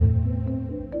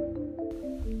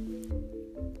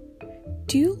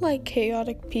Do you like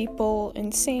chaotic people,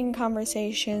 insane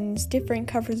conversations, different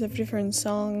covers of different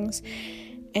songs,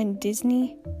 and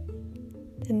Disney?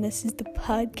 Then this is the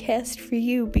podcast for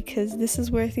you, because this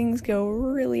is where things go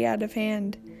really out of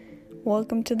hand.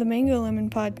 Welcome to the Mango Lemon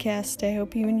Podcast. I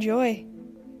hope you enjoy.